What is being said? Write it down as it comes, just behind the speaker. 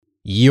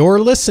You're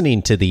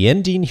listening to the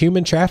Ending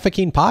Human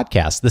Trafficking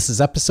podcast. This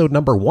is episode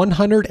number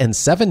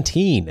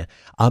 117,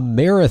 a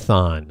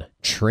marathon.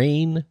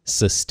 Train,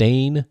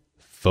 sustain,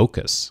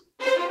 focus.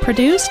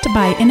 Produced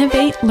by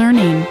Innovate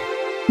Learning,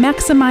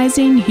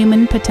 maximizing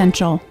human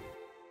potential.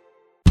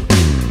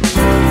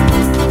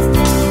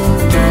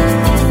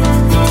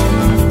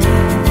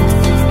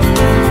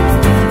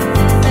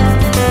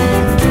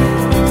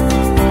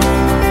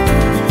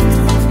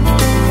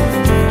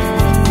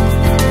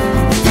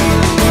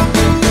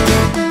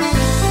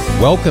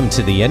 Welcome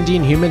to the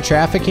Ending Human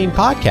Trafficking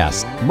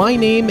podcast. My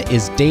name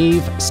is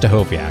Dave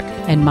Stachowiak.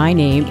 And my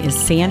name is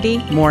Sandy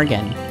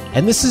Morgan.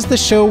 And this is the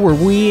show where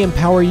we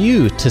empower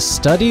you to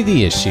study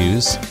the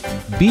issues,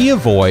 be a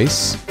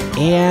voice,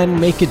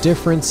 and make a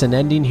difference in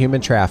ending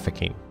human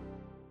trafficking.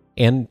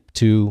 And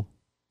to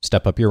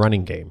step up your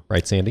running game.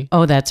 Right, Sandy?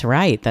 Oh, that's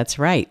right. That's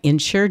right.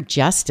 Ensure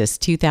Justice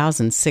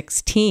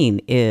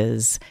 2016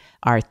 is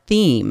our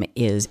theme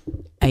is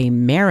a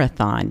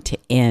marathon to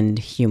end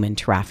human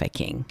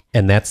trafficking.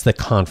 And that's the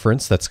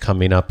conference that's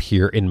coming up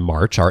here in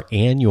March, our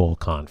annual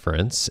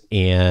conference.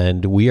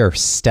 And we are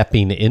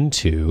stepping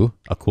into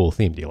a cool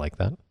theme. Do you like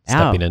that?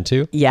 Stepping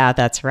into? Yeah,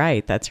 that's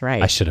right. That's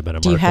right. I should have been a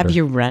marketer.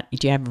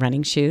 Do you have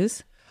running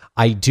shoes?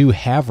 I do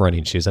have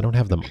running shoes. I don't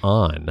have them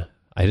on.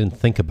 I didn't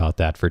think about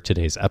that for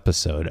today's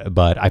episode,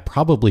 but I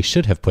probably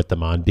should have put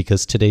them on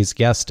because today's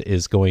guest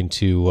is going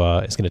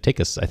to take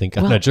us, I think,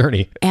 on a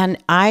journey.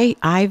 And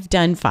I've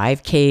done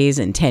 5Ks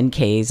and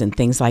 10Ks and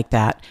things like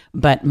that,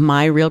 but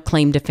my real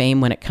claim to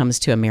fame when it comes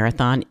to a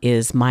marathon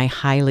is my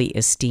highly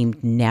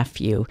esteemed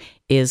nephew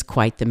is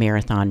quite the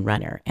marathon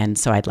runner. And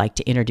so I'd like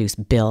to introduce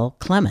Bill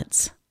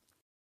Clements.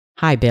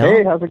 Hi, Bill.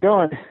 Hey, how's it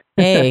going?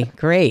 Hey,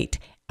 great.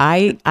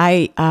 I've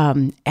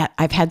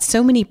had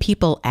so many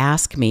people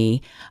ask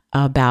me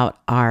about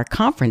our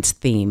conference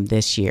theme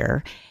this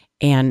year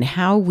and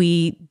how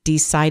we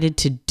decided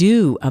to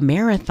do a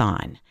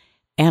marathon.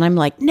 And I'm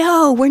like,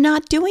 no, we're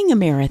not doing a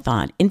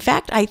marathon. In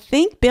fact, I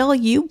think, Bill,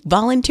 you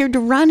volunteered to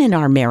run in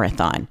our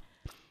marathon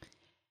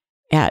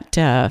at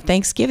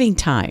Thanksgiving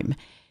time.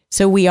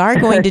 So we are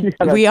going to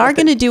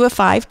going to do a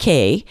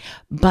 5K,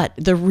 but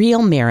the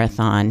real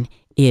marathon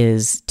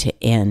is to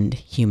end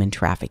human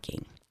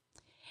trafficking.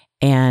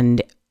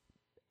 And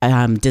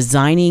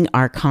designing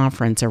our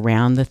conference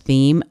around the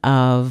theme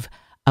of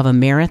a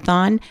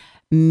marathon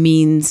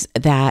means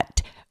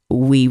that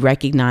we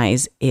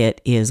recognize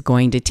it is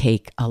going to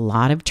take a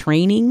lot of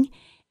training,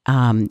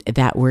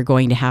 that we're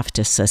going to have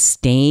to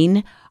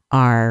sustain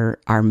our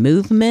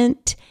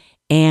movement,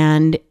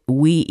 and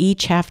we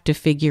each have to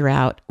figure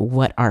out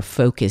what our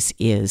focus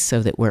is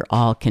so that we're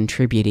all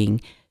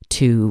contributing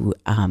to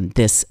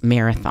this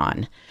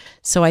marathon.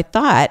 So I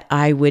thought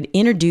I would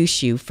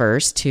introduce you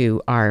first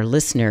to our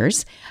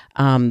listeners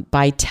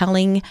by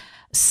telling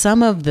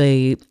some of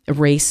the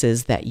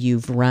races that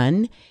you've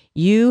run.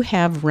 You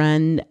have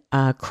run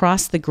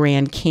across the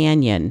Grand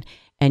Canyon,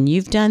 and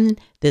you've done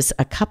this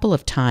a couple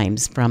of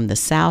times from the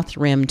South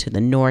Rim to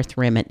the North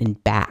Rim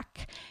and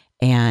back.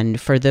 And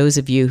for those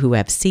of you who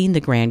have seen the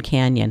Grand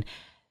Canyon,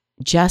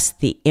 just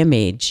the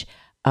image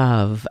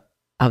of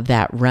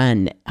that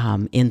run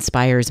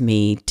inspires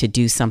me to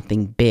do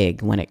something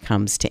big when it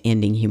comes to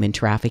ending human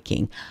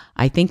trafficking.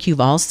 I think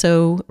you've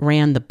also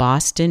ran the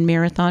Boston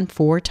Marathon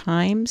 4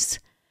 times.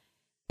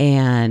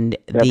 And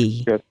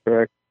that's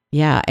correct.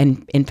 Yeah,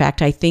 and in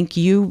fact, I think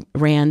you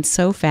ran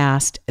so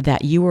fast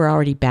that you were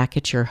already back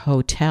at your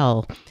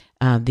hotel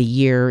the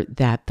year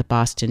that the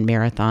Boston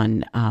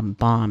Marathon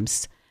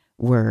bombs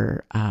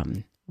were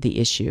the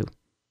issue.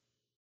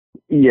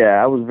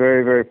 Yeah, I was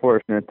very, very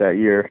fortunate that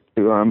year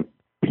to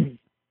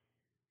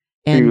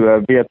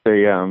be at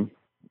the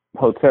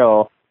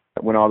hotel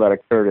when all that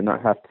occurred and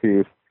not have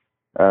to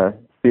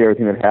see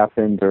everything that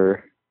happened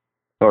or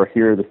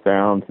hear the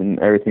sounds and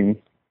everything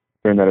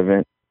during that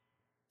event.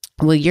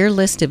 Well, your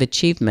list of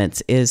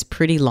achievements is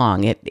pretty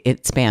long.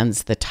 It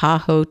spans the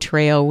Tahoe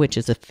Trail, which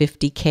is a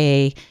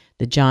 50K,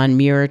 the John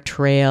Muir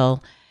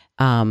Trail,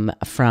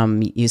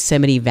 from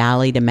Yosemite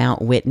Valley to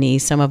Mount Whitney.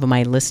 Some of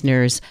my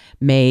listeners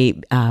may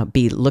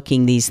be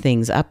looking these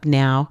things up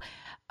now.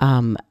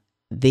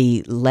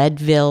 The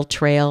Leadville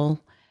Trail,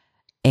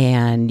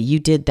 and you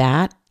did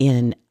that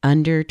in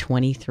under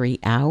 23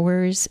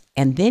 hours.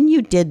 And then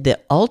you did the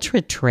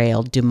Ultra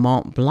Trail du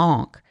Mont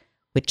Blanc,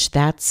 which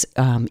that's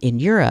in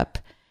Europe.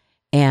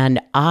 And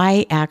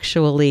I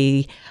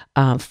actually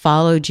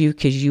followed you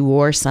because you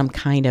wore some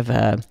kind of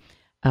a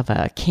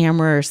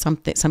camera or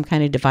something, some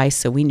kind of device,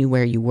 so we knew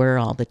where you were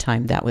all the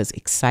time. That was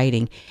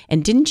exciting.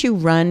 And didn't you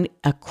run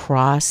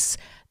across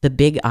the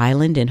Big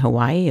Island in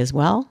Hawaii as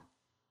well?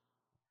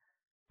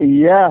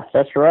 Yeah,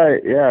 that's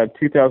right. Yeah,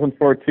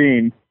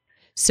 2014.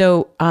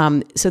 So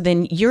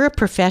then you're a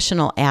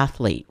professional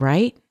athlete,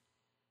 right?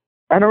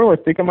 I don't really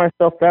think of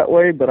myself that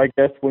way, but I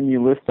guess when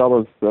you list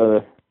all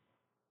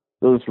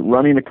those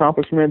running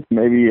accomplishments,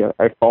 maybe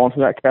I fall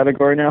into that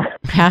category now.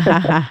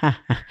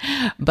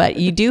 But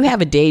you do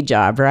have a day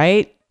job,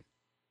 right?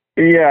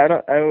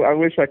 Yeah, I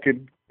wish I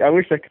could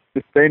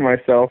sustain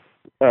myself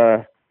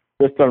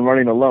just on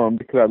running alone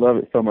because I love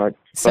it so much.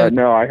 So, but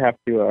no, I have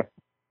to.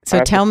 So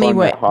tell me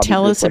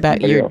tell us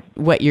about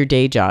what your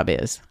day job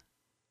is.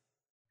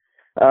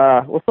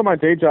 Well, so my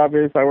day job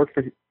is I work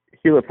for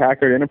Hewlett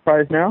Packard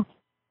Enterprise now,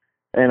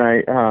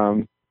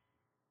 and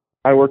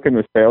I work in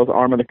the sales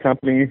arm of the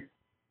company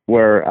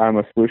where I'm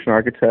a solution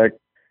architect,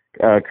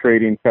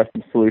 creating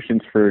custom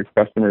solutions for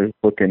customers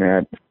looking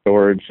at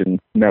storage and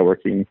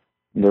networking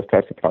and those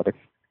types of products.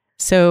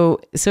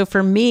 So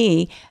for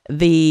me,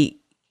 the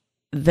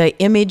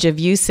image of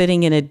you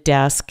sitting in a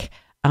desk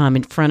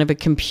in front of a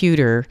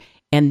computer,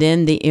 and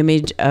then the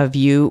image of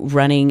you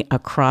running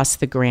across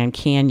the Grand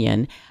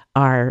Canyon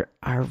are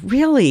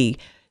really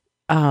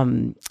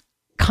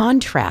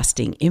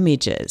contrasting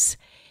images.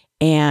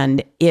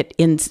 And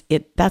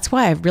that's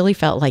why I really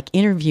felt like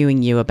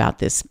interviewing you about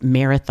this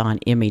marathon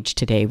image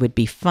today would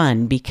be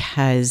fun,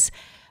 because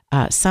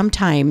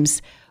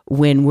sometimes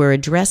when we're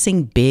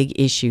addressing big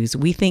issues,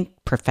 we think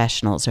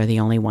professionals are the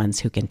only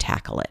ones who can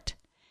tackle it.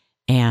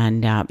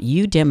 And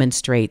you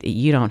demonstrate that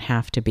you don't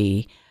have to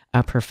be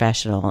a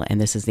professional,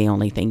 and this is the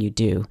only thing you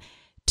do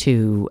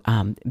to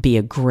be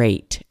a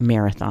great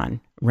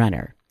marathon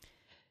runner.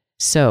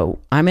 So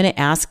I'm going to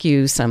ask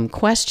you some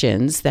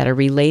questions that are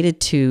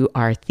related to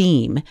our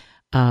theme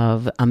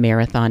of a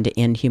marathon to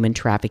end human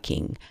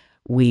trafficking.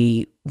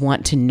 We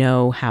want to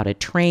know how to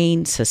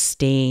train,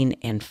 sustain,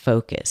 and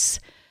focus.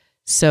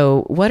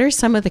 So what are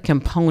some of the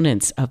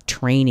components of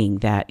training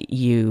that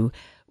you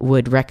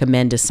would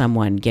recommend to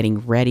someone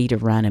getting ready to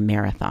run a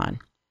marathon?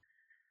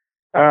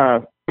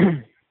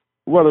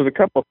 Well, there's a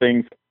couple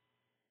things.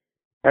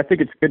 I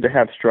think it's good to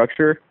have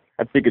structure.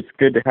 I think it's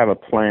good to have a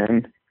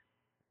plan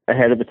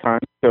ahead of the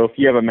time. So if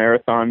you have a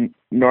marathon,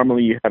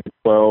 normally you have a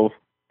 12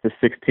 to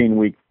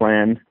 16-week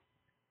plan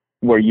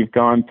where you've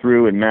gone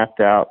through and mapped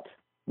out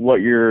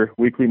what your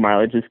weekly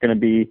mileage is going to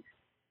be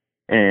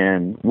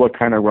and what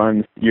kind of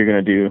runs you're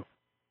going to do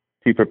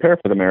to prepare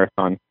for the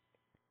marathon.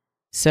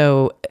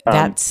 So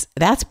that's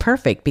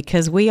perfect,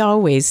 because we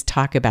always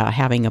talk about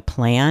having a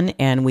plan,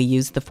 and we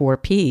use the 4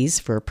 Ps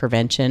for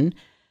prevention,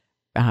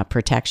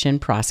 protection,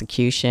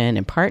 prosecution,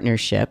 and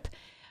partnership.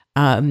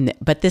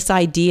 But this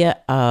idea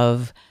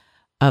of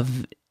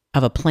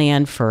a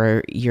plan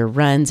for your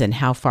runs and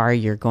how far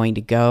you're going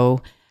to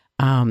go,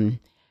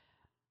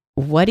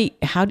 what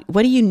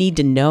do you need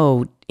to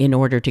know in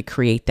order to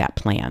create that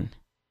plan?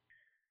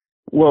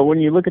 Well, when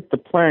you look at the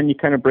plan, you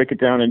kind of break it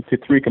down into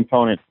 3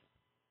 components.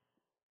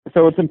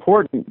 So it's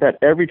important that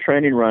every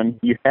training run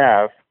you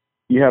have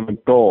a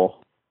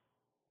goal.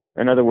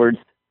 In other words,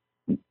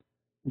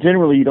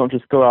 generally you don't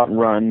just go out and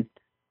run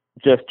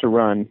just to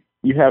run.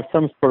 You have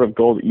some sort of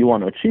goal that you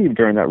want to achieve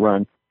during that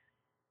run.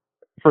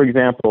 For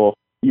example,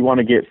 you want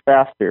to get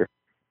faster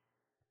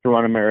to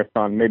run a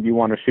marathon. Maybe you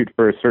want to shoot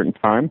for a certain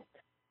time.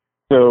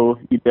 So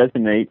you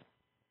designate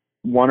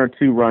 1 or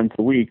 2 runs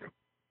a week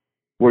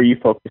where you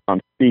focus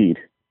on speed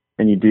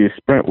and you do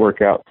sprint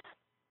workouts.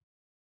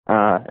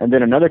 And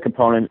then another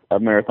component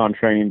of marathon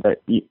training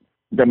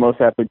that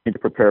most athletes need to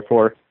prepare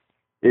for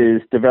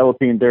is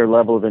developing their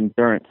level of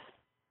endurance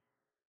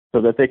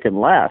so that they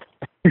can last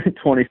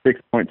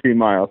 26.2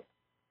 miles.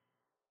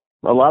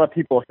 A lot of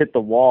people hit the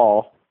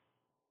wall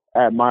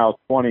at mile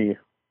 20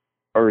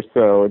 or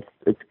so.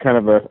 It's kind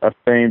of a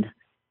famed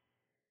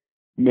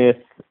myth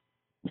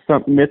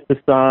to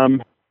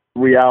some,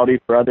 reality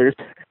for others.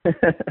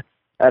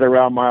 At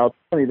around mile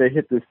 20, they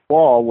hit this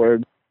wall where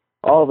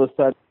all of a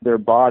sudden their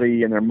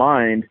body and their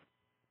mind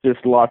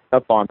just locks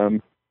up on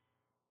them,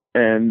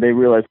 and they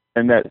realize,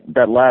 and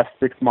that last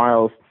 6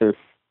 miles just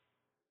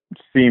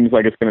seems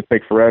like it's going to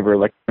take forever,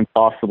 like it's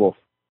impossible.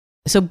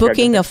 So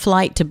booking a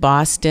flight to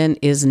Boston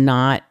is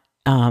not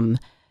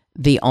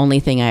the only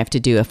thing I have to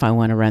do if I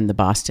want to run the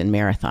Boston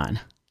Marathon.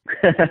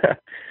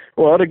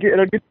 Well, it'll get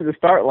to the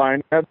start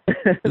line.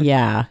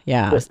 Yeah.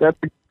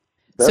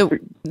 So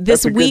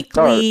this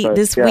weekly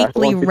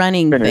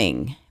running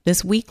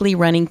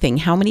thing,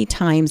 how many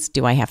times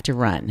do I have to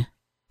run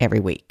every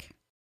week?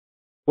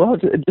 Well,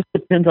 it just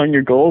depends on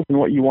your goals and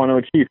what you want to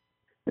achieve.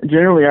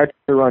 Generally, I try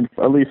to run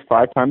at least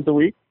 5 times a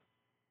week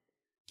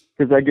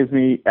because that gives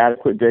me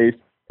adequate days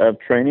of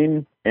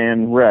training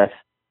and rest,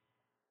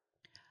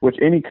 which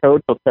any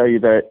coach will tell you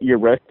that your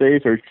rest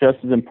days are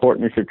just as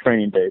important as your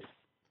training days.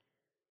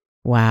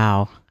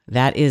 Wow.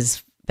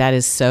 That's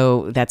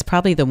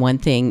probably the one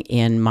thing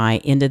in my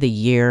end of the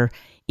year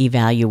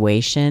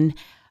evaluation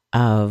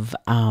of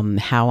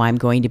how I'm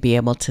going to be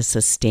able to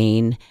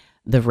sustain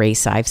the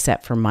race I've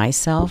set for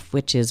myself,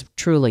 which is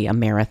truly a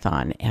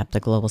marathon at the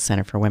Global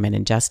Center for Women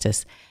and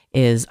Justice,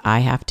 is I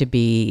have to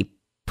be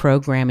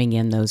programming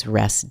in those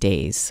rest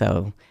days.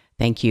 So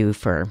thank you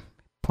for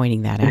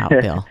pointing that out,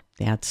 Bill.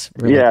 That's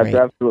really great. It's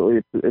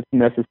absolutely. It's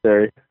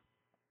necessary.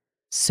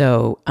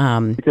 So,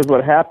 because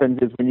what happens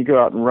is when you go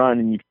out and run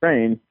and you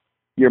train,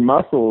 your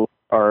muscles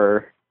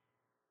are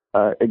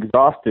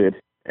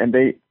exhausted, and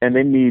they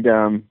need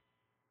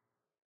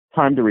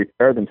time to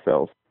repair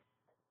themselves.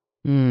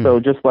 So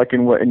just like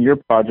in your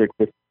project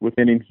with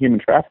ending human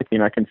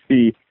trafficking, I can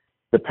see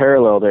the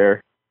parallel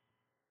there.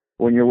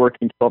 When you're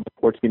working 12 to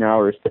 14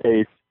 hours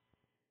days,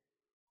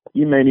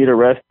 you may need a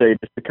rest day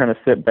just to kind of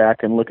sit back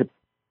and look at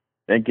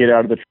and get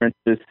out of the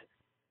trenches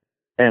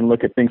and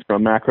look at things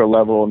from a macro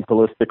level and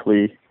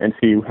holistically and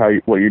see how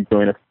what you're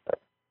doing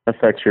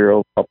affects your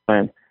overall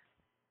plan.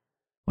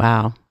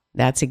 Wow.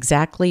 That's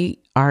exactly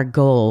our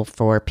goal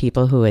for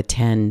people who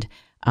attend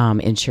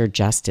Ensure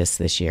Justice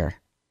this year.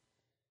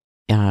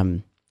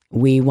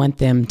 We want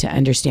them to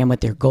understand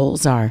what their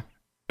goals are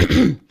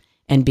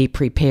and be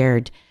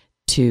prepared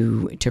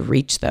to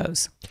reach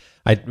those.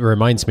 It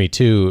reminds me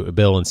too,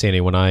 Bill and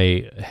Sandy, when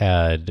I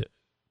had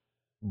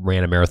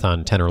ran a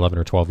marathon 10 or 11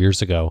 or 12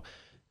 years ago,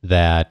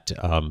 that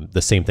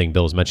the same thing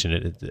Bill has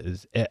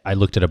mentioned. I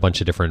looked at a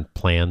bunch of different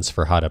plans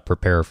for how to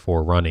prepare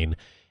for running,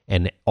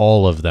 and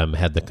all of them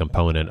had the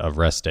component of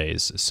rest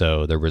days.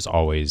 So there was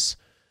always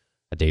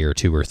a day or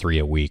 2 or 3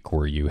 a week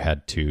where you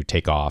had to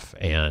take off,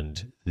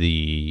 and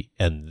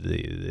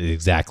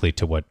exactly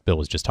to what Bill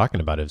was just talking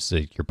about is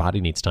your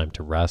body needs time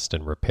to rest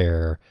and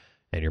repair,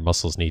 and your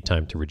muscles need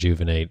time to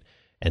rejuvenate.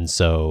 And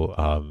so,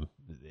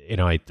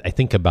 I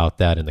think about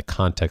that in the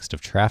context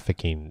of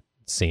trafficking,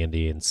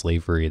 Sandy, and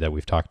slavery that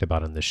we've talked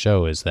about on the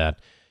show, is that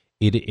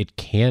it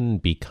can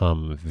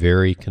become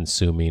very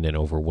consuming and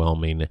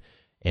overwhelming,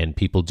 and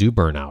people do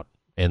burn out.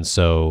 And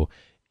so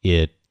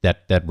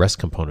that rest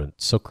component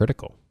is so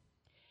critical.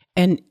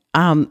 And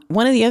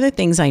one of the other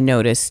things I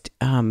noticed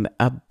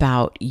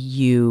about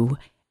you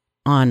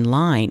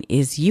online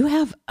is you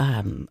have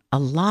a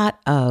lot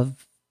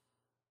of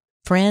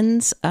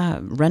friends,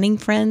 running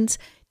friends,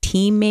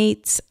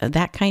 teammates,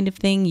 that kind of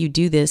thing. You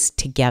do this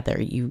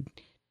together.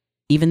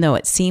 Even though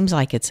it seems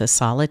like it's a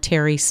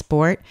solitary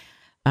sport,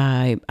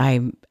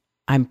 I'm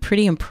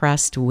pretty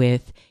impressed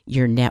with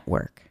your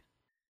network.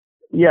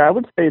 Yeah, I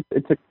would say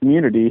it's a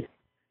community.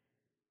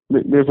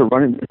 There's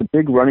a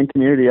big running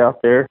community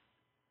out there,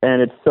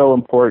 and it's so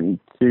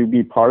important to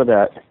be part of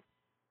that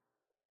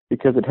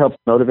because it helps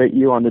motivate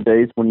you on the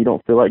days when you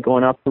don't feel like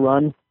going out to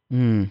run.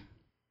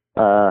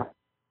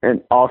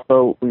 And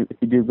also, if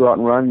you do go out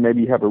and run,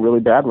 maybe you have a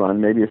really bad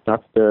run. Maybe it's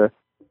not the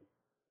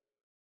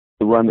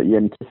run that you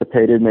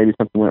anticipated. Maybe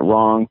something went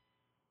wrong.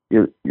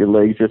 Your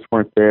legs just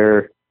weren't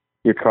there.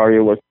 Your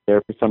cardio wasn't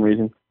there for some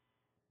reason.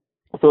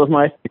 So it's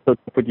nice to cook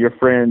up with your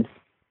friends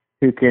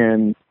who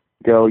can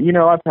go,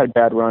 I've had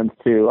bad runs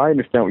too. I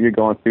understand what you're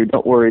going through.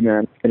 Don't worry,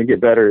 man. It's going to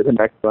get better the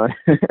next run.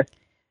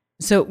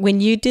 So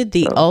when you did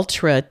the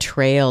Ultra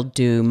Trail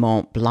du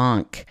Mont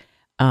Blanc,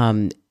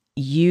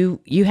 you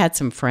had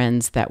some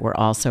friends that were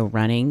also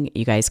running.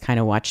 You guys kind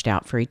of watched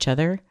out for each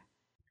other?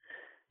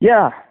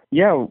 Yeah,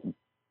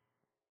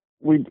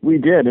 we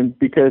did, and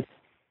because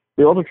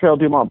the Ultra Trail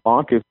du Mont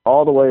Blanc is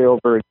all the way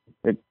over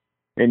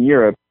in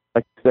Europe,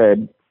 like I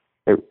said,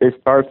 it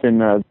starts in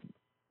the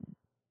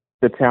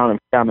town of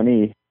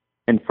Chamonix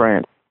in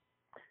France,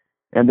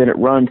 and then it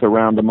runs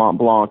around the Mont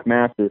Blanc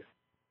masses.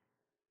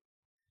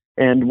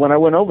 And when I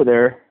went over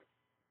there,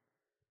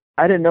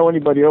 I didn't know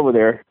anybody over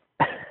there.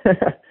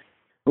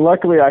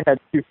 Luckily, I had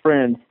 2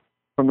 friends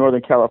from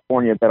Northern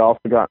California that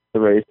also got the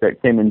race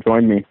that came and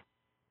joined me.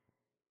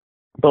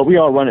 But we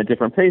all run at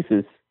different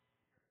paces.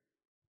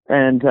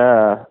 And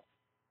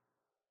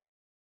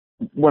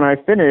when I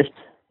finished,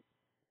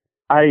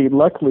 I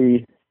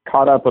luckily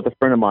caught up with a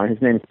friend of mine.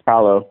 His name is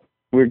Paolo.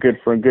 We're good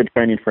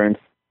training friends.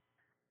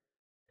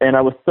 And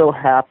I was so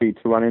happy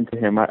to run into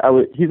him.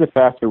 He's a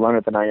faster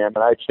runner than I am,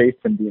 and I chased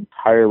him the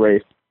entire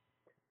race.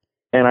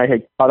 And I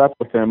had caught up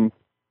with him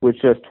with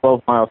just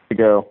 12 miles to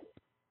go.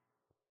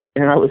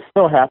 And I was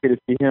so happy to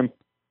see him.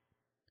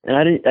 And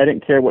I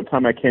didn't care what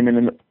time I came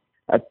in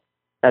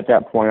at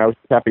that point. I was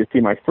happy to see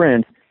my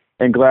friends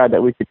and glad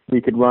that we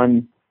could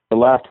run the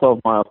last 12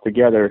 miles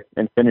together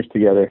and finish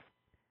together.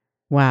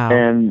 Wow.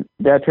 And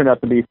that turned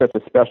out to be such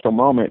a special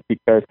moment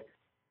because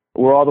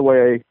we're all the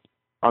way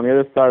on the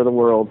other side of the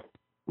world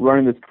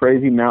running this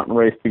crazy mountain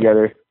race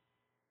together.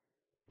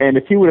 And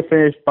if he would have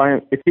finished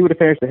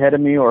ahead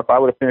of me, or if I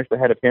would have finished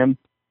ahead of him,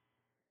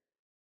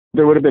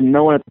 there would have been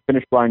no one at the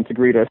finish line to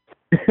greet us.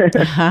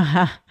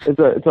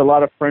 It's a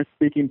lot of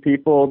French-speaking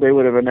people. They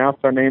would have announced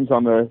our names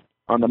on the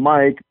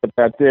mic, but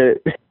that's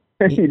it.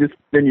 What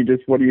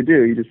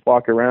do? You just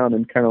walk around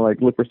and kind of like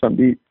look for something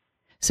to eat.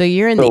 So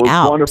you're in the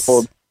Alps.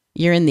 Wonderful.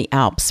 You're in the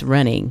Alps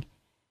running,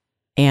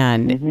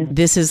 and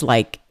this is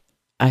like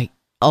a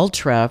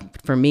ultra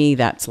for me.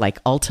 That's like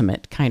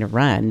ultimate kind of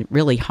run,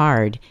 really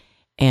hard,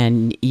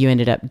 and you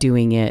ended up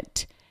doing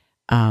it.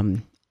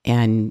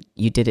 And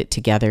you did it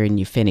together and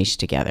you finished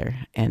together.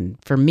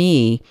 And for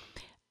me,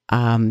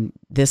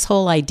 this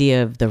whole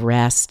idea of the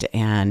rest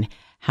and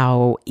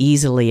how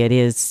easily it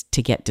is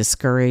to get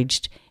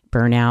discouraged,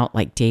 burnout,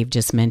 like Dave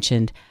just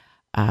mentioned,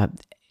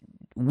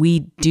 we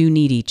do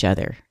need each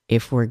other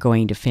if we're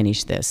going to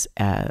finish this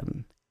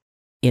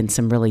in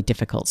some really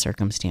difficult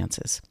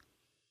circumstances.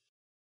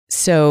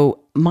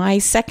 So my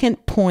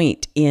second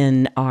point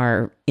in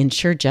our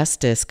Ensure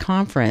Justice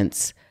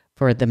conference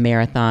for the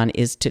marathon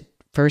is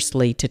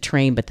firstly to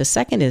train, but the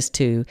second is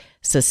to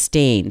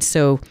sustain.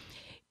 So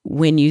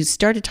when you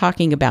started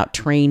talking about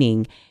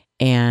training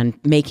and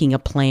making a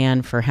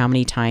plan for how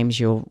many times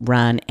you'll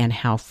run and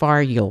how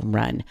far you'll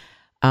run,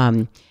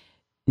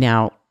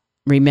 Now,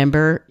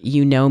 remember,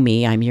 you know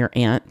me, I'm your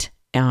aunt.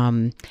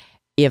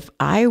 If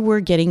I were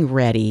getting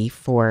ready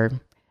for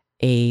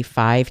a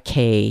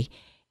 5K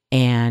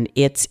and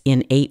it's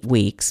in 8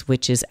 weeks,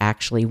 which is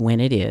actually when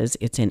it is,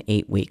 it's in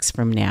 8 weeks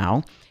from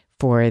now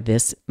for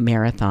this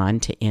marathon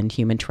to end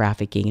human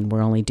trafficking, and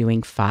we're only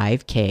doing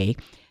 5K,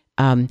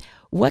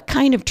 what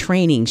kind of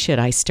training should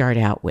I start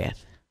out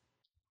with?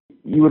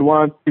 You would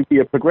want it to be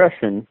a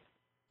progression.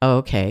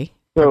 Okay,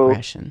 So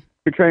progression. if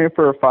you're training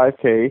for a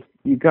 5K,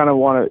 you kind of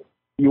want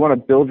to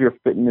build your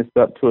fitness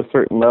up to a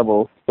certain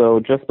level. So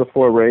just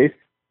before a race,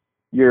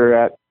 you're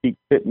at peak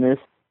fitness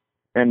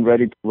and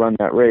ready to run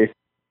that race.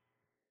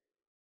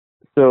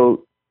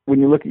 So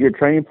when you look at your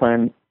training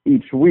plan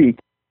each week,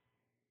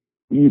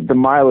 the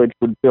mileage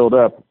would build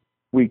up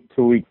week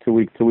to week to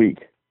week to week.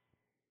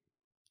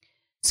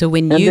 So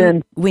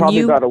Then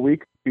probably about a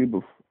week or two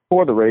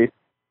before the race,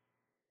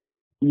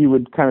 you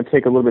would kind of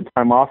take a little bit of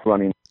time off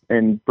running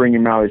and bring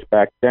your mileage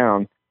back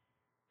down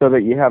so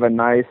that you have a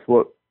nice,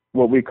 what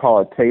we call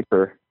a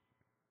taper,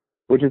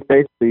 which is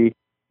basically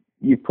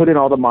you put in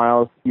all the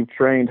miles, you've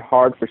trained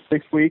hard for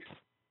 6 weeks,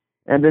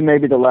 and then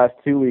maybe the last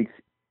 2 weeks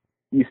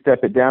you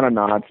step it down a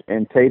notch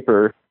and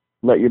taper,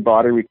 let your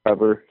body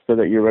recover so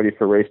that you're ready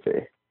for race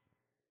day.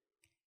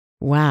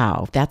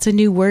 Wow, that's a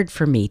new word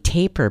for me,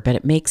 taper, but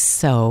it makes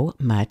so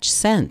much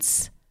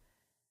sense.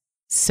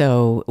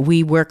 So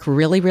we work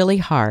really, really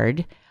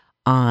hard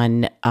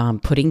on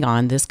putting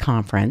on this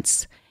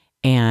conference,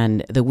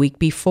 and the week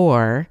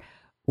before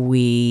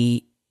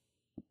we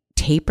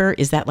taper.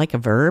 Is that like a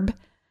verb?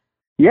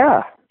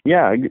 Yeah,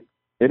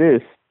 it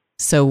is.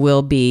 So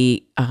we'll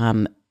be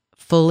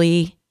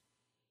fully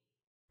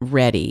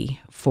ready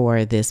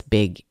for this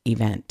big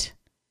event,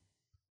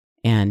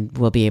 and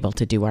we'll be able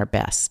to do our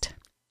best.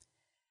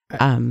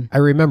 I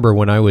remember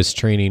when I was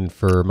training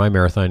for my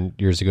marathon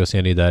years ago,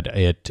 Sandy, that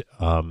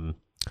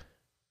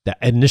that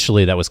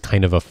initially that was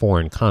kind of a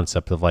foreign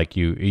concept of like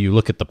you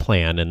look at the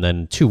plan, and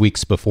then 2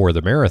 weeks before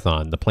the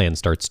marathon, the plan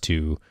starts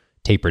to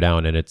taper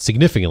down, and it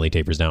significantly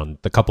tapers down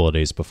the couple of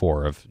days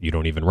before. Of you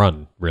don't even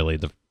run really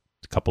the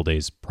couple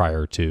days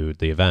prior to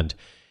the event.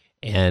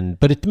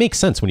 But it makes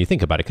sense when you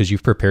think about it, because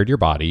you've prepared your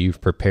body,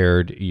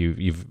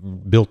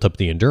 you've built up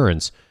the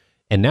endurance,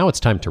 and now it's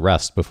time to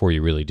rest before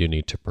you really do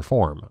need to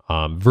perform.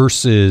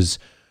 Versus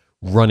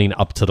running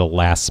up to the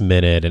last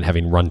minute and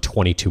having run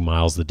 22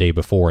 miles the day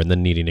before and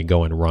then needing to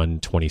go and run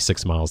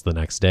 26 miles the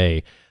next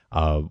day.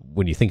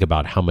 When you think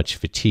about how much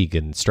fatigue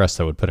and stress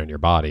that would put on your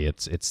body,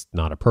 it's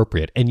not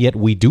appropriate. And yet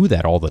we do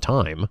that all the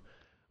time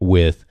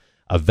with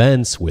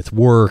events, with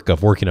work,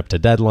 of working up to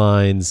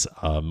deadlines,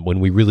 when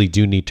we really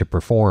do need to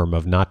perform,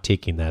 of not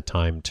taking that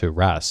time to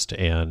rest.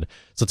 And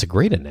so it's a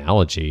great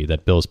analogy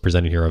that Bill's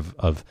presenting here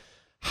of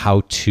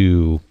how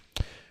to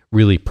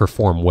really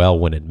perform well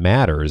when it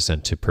matters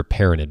and to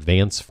prepare in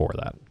advance for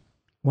that.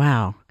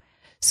 Wow.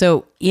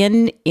 So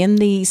in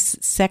the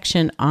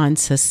section on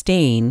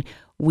sustain,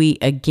 we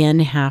again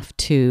have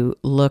to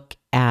look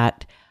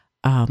at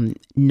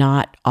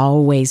not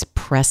always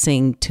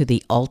pressing to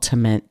the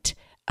ultimate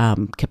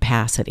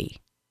capacity.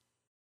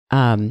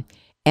 And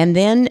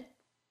then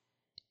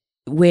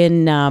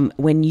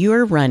when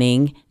you're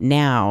running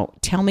now,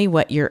 tell me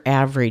what your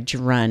average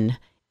run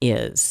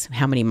is.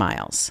 How many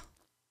miles?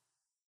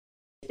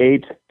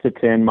 8 to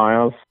 10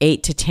 miles.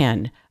 8 to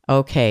 10.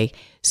 Okay.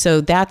 So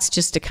that's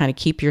just to kind of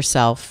keep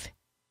yourself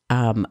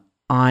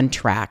on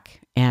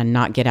track and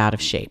not get out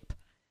of shape.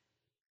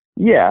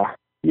 Yeah,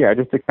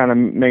 just to kind of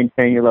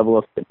maintain your level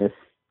of fitness.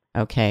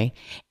 Okay.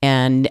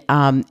 And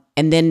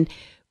then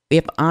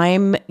if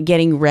I'm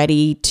getting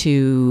ready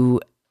to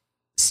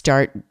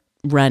start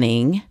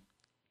running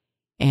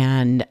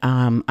and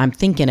I'm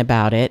thinking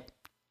about it,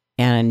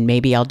 and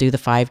maybe I'll do the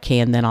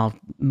 5K and then I'll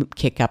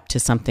kick up to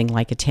something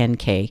like a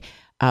 10K.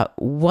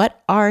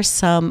 What are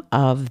some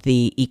of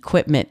the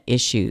equipment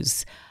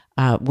issues?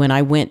 When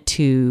I went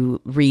to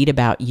read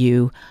about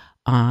you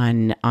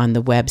on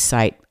the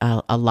website,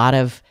 a lot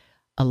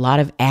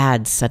of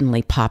ads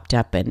suddenly popped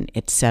up, and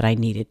it said I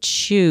needed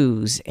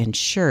shoes and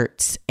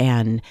shirts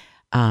and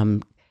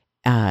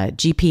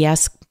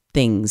GPS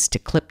things to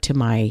clip to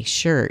my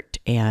shirt.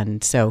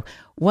 And so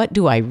what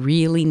do I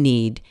really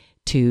need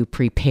to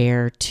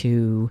prepare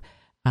to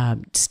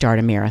start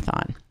a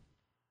marathon?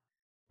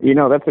 You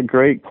know, that's a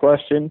great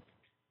question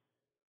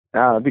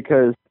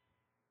because,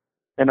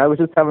 and I was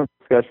just having a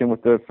discussion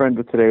with a friend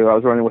today who I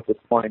was running with this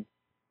morning,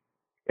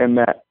 and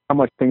that how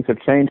much things have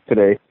changed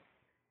today.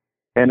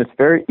 And it's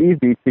very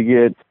easy to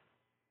get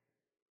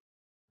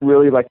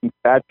really like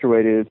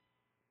infatuated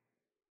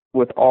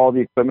with all the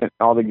equipment,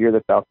 all the gear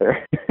that's out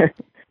there.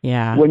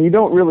 Yeah. When you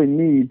don't really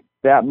need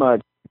that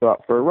much to go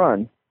out for a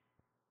run.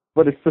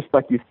 But it's just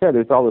like you said,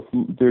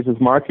 there's this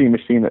marketing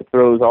machine that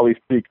throws all these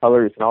pretty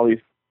colors and all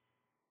these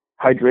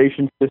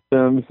hydration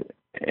systems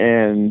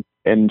and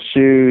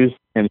shoes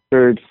and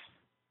shirts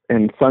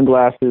and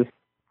sunglasses.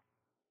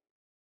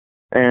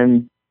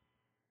 And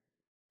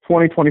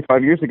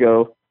 25 years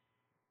ago,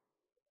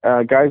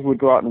 guys would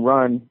go out and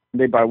run,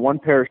 they'd buy one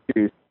pair of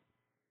shoes,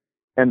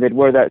 and they'd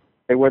wear that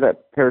they wear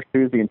that pair of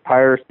shoes the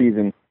entire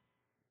season.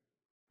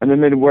 And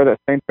then they'd wear that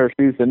same pair of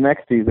shoes the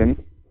next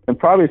season, and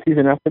probably the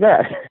season after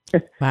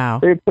that. Wow.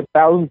 They'd put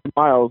thousands of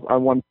miles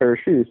on one pair of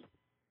shoes,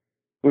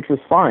 which was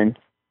fine.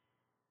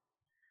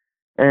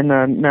 And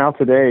now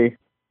today,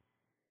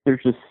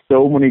 there's just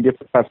so many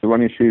different types of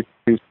running shoes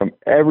from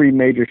every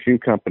major shoe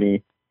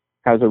company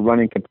has a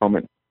running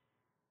component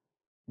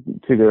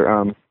to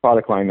their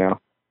product line now.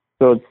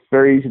 So it's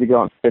very easy to go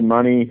out and spend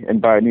money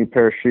and buy a new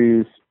pair of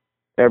shoes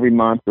every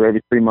month or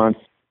every 3 months,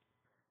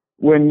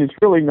 when it's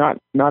really not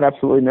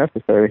absolutely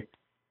necessary.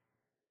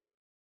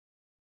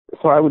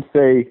 So I would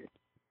say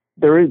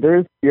there is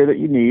gear that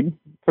you need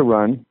to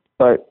run,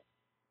 but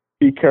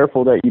be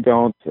careful that you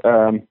don't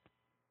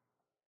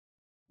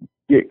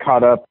get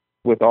caught up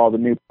with all the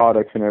new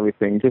products and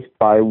everything. Just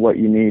buy what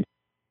you need,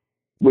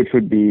 which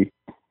would be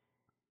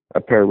a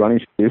pair of running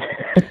shoes.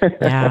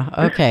 Yeah.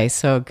 Okay.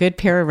 So a good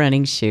pair of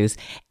running shoes.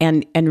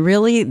 And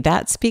really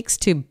that speaks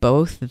to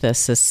both the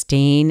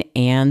sustain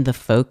and the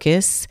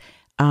focus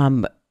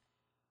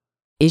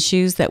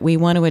issues that we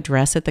want to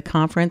address at the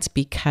conference,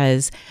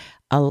 because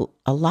a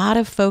lot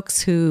of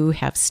folks who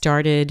have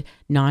started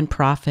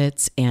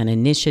nonprofits and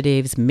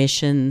initiatives,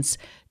 missions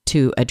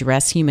to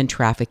address human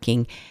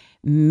trafficking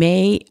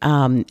may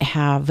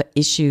have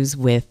issues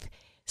with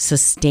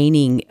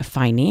sustaining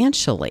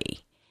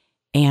financially.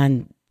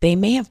 And they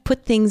may have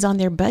put things on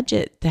their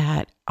budget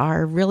that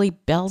are really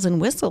bells and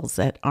whistles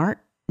that aren't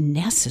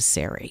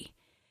necessary.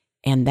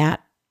 And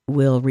that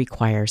will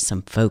require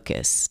some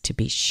focus to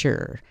be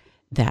sure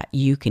that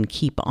you can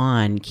keep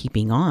on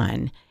keeping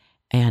on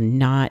and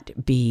not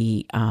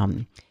be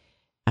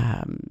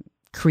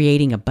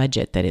creating a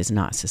budget that is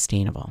not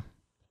sustainable.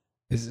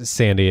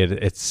 Sandy,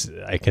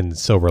 I can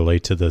so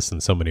relate to this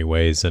in so many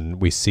ways. And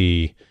we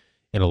see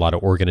in a lot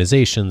of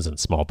organizations and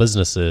small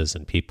businesses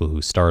and people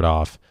who start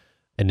off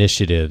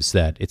initiatives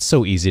that it's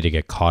so easy to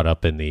get caught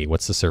up in the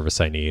what's the service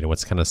I need and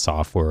what's kind of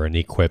software and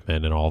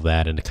equipment and all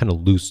that, and to kind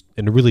of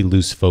really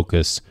lose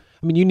focus.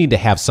 I mean, you need to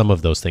have some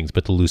of those things,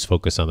 but to lose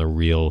focus on the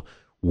real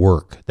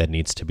work that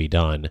needs to be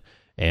done.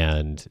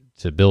 And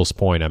to Bill's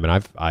point, I mean,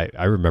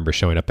 I remember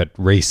showing up at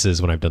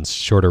races when I've done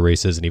shorter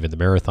races and even the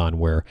marathon,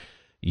 where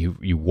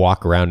you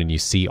walk around and you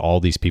see all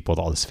these people with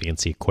all this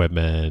fancy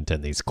equipment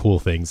and these cool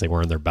things they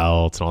wear on their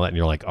belts and all that, and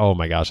you're like, oh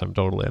my gosh, I'm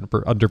totally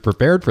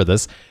underprepared for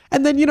this.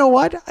 And then you know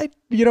what?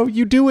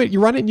 You do it, you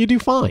run it, and you do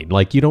fine.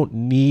 Like, you don't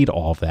need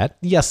all of that.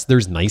 Yes,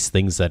 there's nice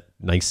things that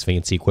nice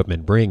fancy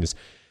equipment brings,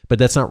 but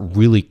that's not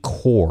really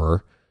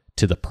core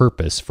to the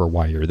purpose for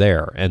why you're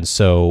there. And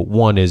so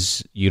one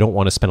is, you don't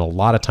want to spend a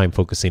lot of time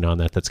focusing on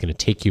that. That's going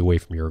to take you away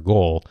from your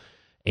goal.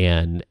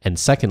 And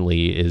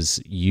secondly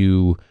is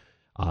you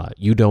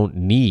don't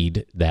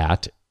need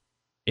that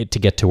to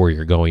get to where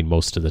you're going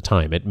most of the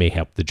time. It may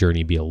help the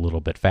journey be a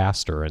little bit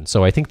faster. And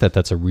so I think that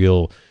that's a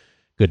real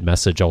good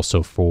message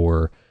also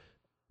for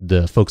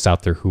the folks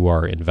out there who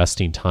are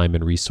investing time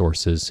and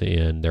resources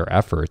in their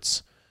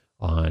efforts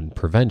on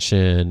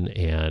prevention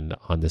and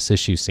on this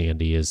issue,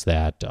 Sandy, is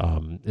that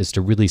is to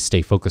really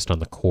stay focused on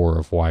the core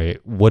of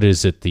what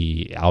is it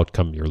the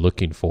outcome you're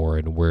looking for,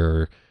 and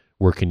where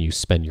can you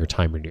spend your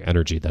time and your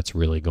energy that's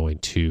really going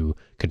to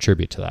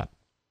contribute to that.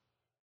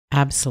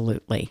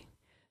 Absolutely.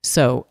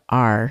 So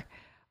our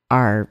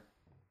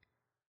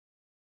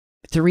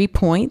 3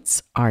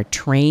 points are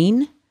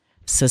train,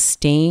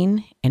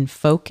 sustain, and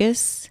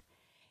focus.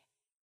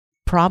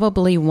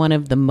 Probably one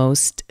of the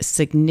most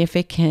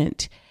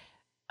significant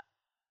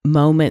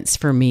moments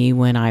for me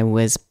when I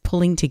was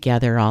pulling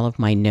together all of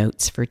my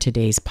notes for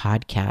today's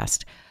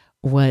podcast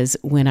was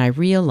when I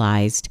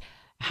realized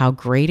how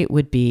great it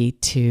would be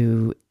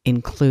to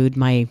include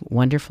my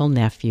wonderful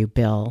nephew,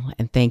 Bill.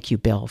 And thank you,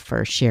 Bill,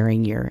 for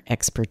sharing your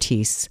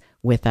expertise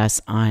with us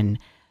on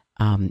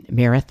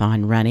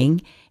marathon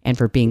running and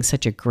for being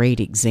such a great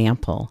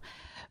example.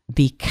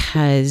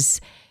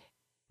 Because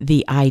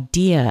the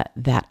idea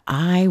that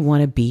I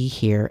want to be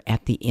here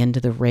at the end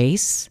of the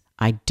race,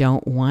 I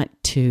don't want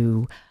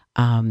to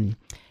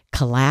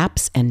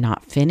collapse and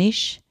not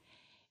finish.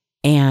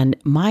 And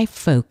my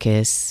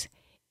focus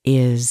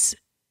is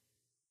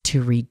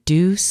to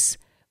reduce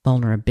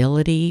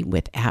vulnerability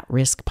with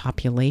at-risk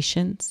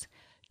populations,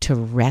 to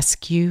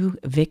rescue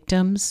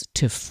victims,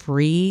 to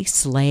free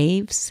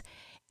slaves,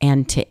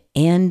 and to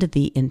end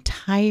the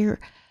entire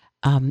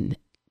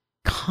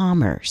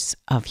commerce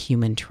of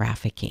human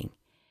trafficking.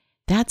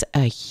 That's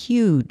a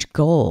huge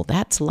goal.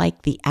 That's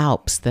like the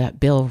Alps that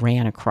Bill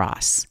ran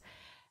across.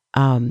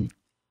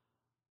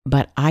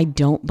 But I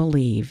don't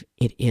believe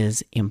it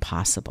is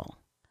impossible.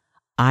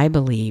 I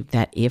believe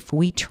that if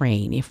we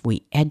train, if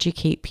we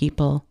educate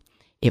people,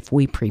 if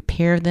we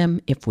prepare them,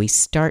 if we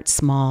start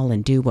small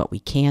and do what we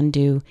can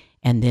do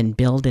and then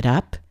build it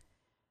up,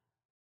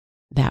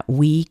 that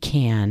we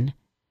can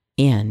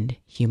end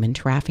human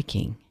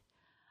trafficking.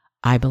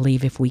 I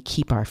believe if we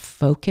keep our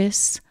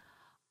focus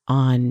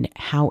on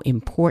how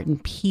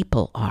important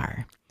people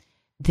are,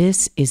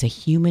 this is a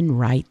human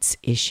rights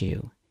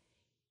issue.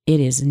 It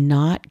is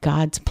not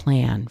God's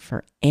plan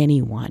for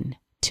anyone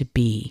to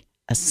be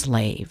a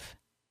slave.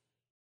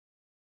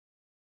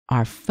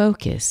 our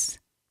focus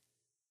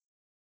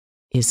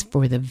is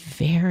for the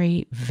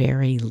very,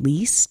 very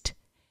least,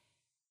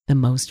 the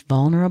most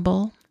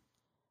vulnerable,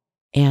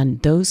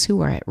 and those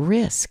who are at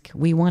risk.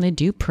 We want to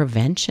do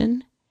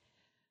prevention.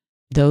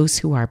 Those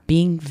who are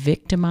being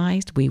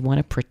victimized, we want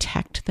to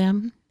protect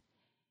them.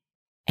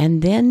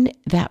 And then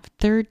that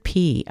third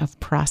P of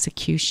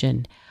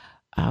prosecution,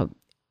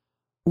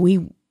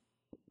 we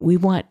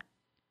want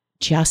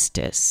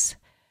justice.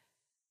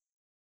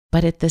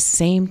 But at the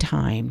same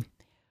time,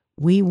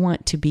 we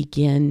want to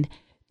begin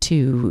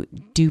to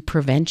do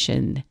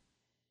prevention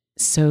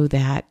so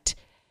that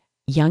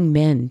young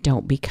men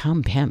don't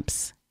become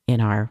pimps in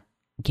our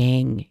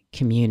gang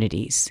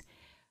communities.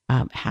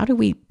 How do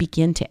we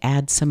begin to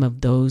add some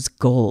of those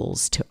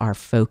goals to our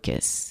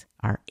focus,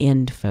 our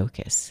end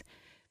focus?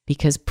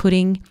 Because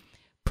putting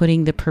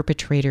the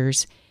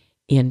perpetrators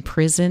in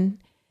prison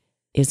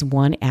is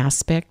one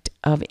aspect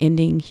of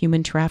ending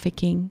human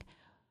trafficking,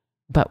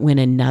 but when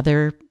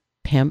another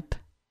pimp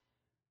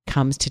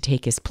comes to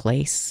take his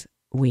place,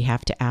 we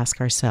have to ask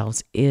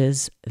ourselves,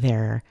 is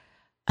there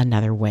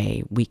another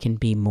way we can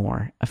be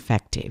more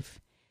effective?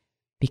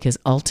 Because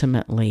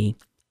ultimately,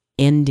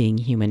 ending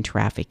human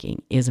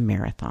trafficking is a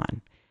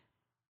marathon.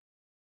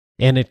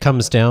 And it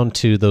comes down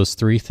to those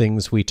three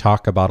things we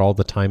talk about all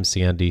the time,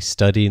 Sandy: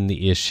 studying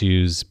the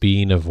issues,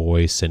 being a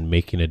voice, and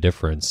making a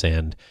difference.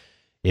 And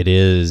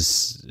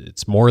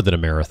it's more than a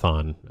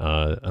marathon.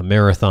 A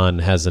marathon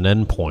has an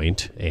end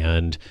point,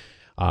 and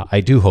I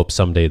do hope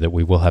someday that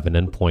we will have an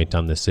end point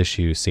on this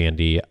issue,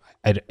 Sandy.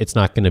 It's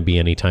not going to be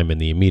anytime in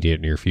the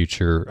immediate near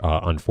future,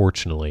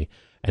 unfortunately.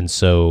 And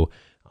so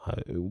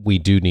we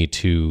do need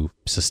to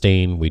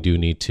sustain, we do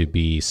need to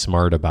be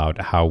smart about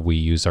how we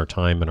use our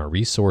time and our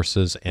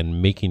resources,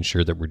 and making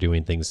sure that we're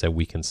doing things that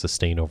we can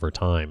sustain over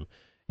time.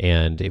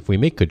 And if we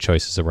make good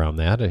choices around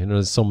that,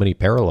 there's so many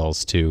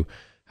parallels to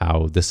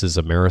how this is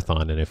a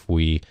marathon. And if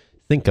we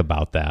think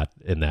about that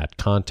in that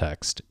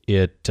context,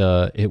 it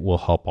will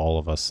help all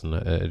of us. And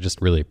I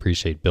just really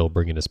appreciate Bill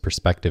bringing his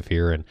perspective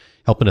here and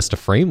helping us to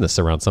frame this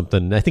around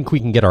something I think we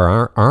can get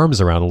our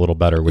arms around a little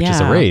better, which is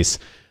a race.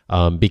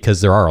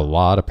 Because there are a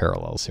lot of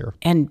parallels here.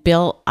 And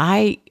Bill,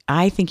 I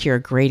think you're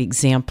a great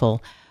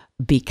example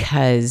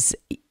because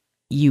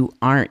you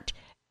aren't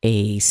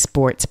a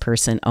sports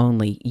person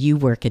only. You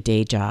work a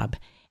day job.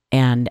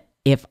 And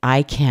if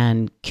I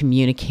can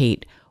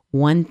communicate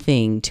one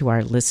thing to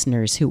our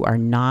listeners who are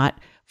not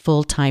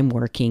full-time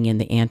working in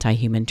the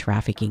anti-human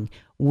trafficking,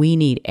 we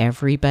need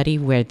everybody,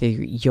 whether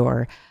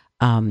you're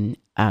an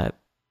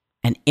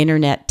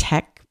internet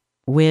tech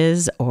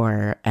whiz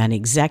or an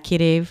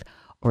executive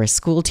or a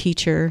school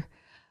teacher,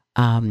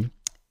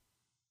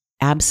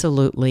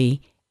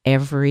 absolutely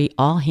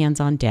all hands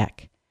on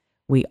deck.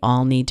 We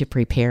all need to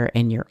prepare,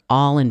 and you're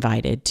all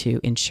invited to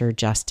Ensure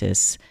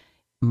Justice,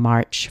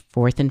 March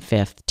 4th and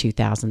 5th,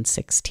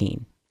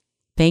 2016.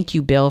 Thank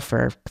you, Bill,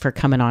 for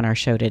coming on our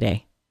show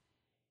today.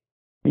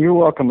 You're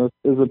welcome. It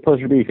was a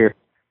pleasure to be here.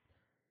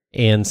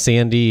 And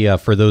Sandy,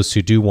 for those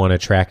who do want to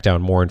track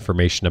down more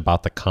information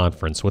about the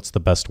conference, what's the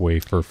best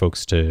way for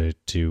folks to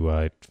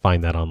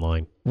find that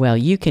online? Well,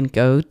 you can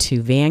go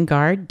to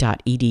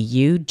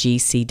vanguard.edu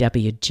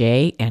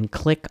GCWJ and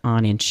click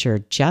on Ensure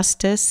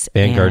Justice.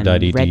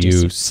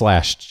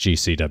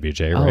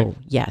 Vanguard.edu/GCWJ, right? Oh,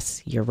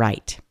 yes, you're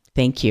right.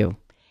 Thank you.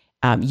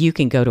 You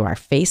can go to our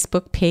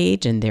Facebook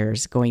page, and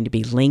there's going to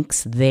be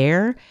links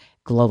there,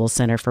 Global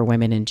Center for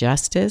Women in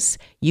Justice.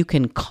 You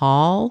can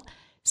call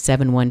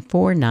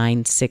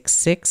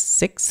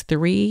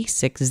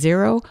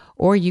 714-966-6360,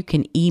 or you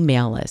can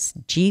email us,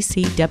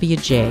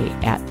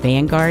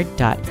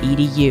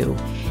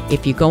 gcwj@vanguard.edu.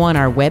 If you go on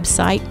our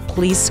website,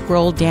 please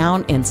scroll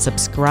down and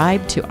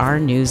subscribe to our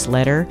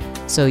newsletter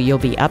so you'll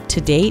be up to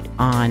date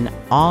on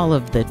all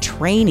of the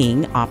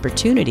training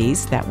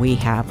opportunities that we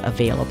have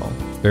available.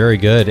 Very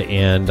good.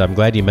 And I'm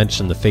glad you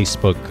mentioned the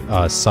Facebook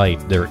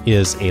site. There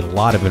is a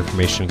lot of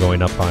information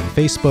going up on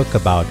Facebook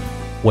about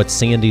what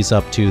Sandy's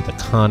up to, the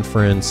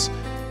conference,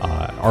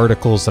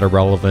 articles that are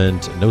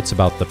relevant, notes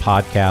about the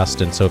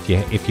podcast. And so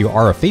if you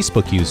are a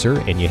Facebook user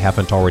and you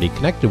haven't already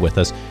connected with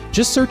us,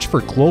 just search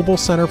for Global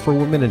Center for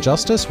Women in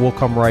Justice. We'll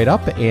come right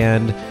up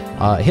and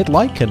hit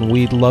like, and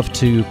we'd love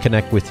to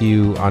connect with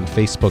you on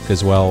Facebook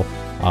as well.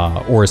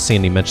 Or as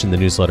Sandy mentioned, the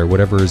newsletter,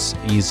 whatever's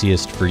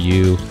easiest for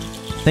you.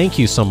 Thank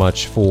you so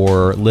much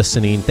for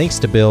listening. Thanks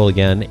to Bill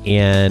again,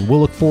 and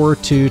we'll look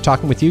forward to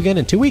talking with you again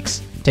in 2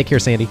 weeks. Take care,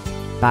 Sandy.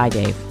 Bye,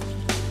 Dave.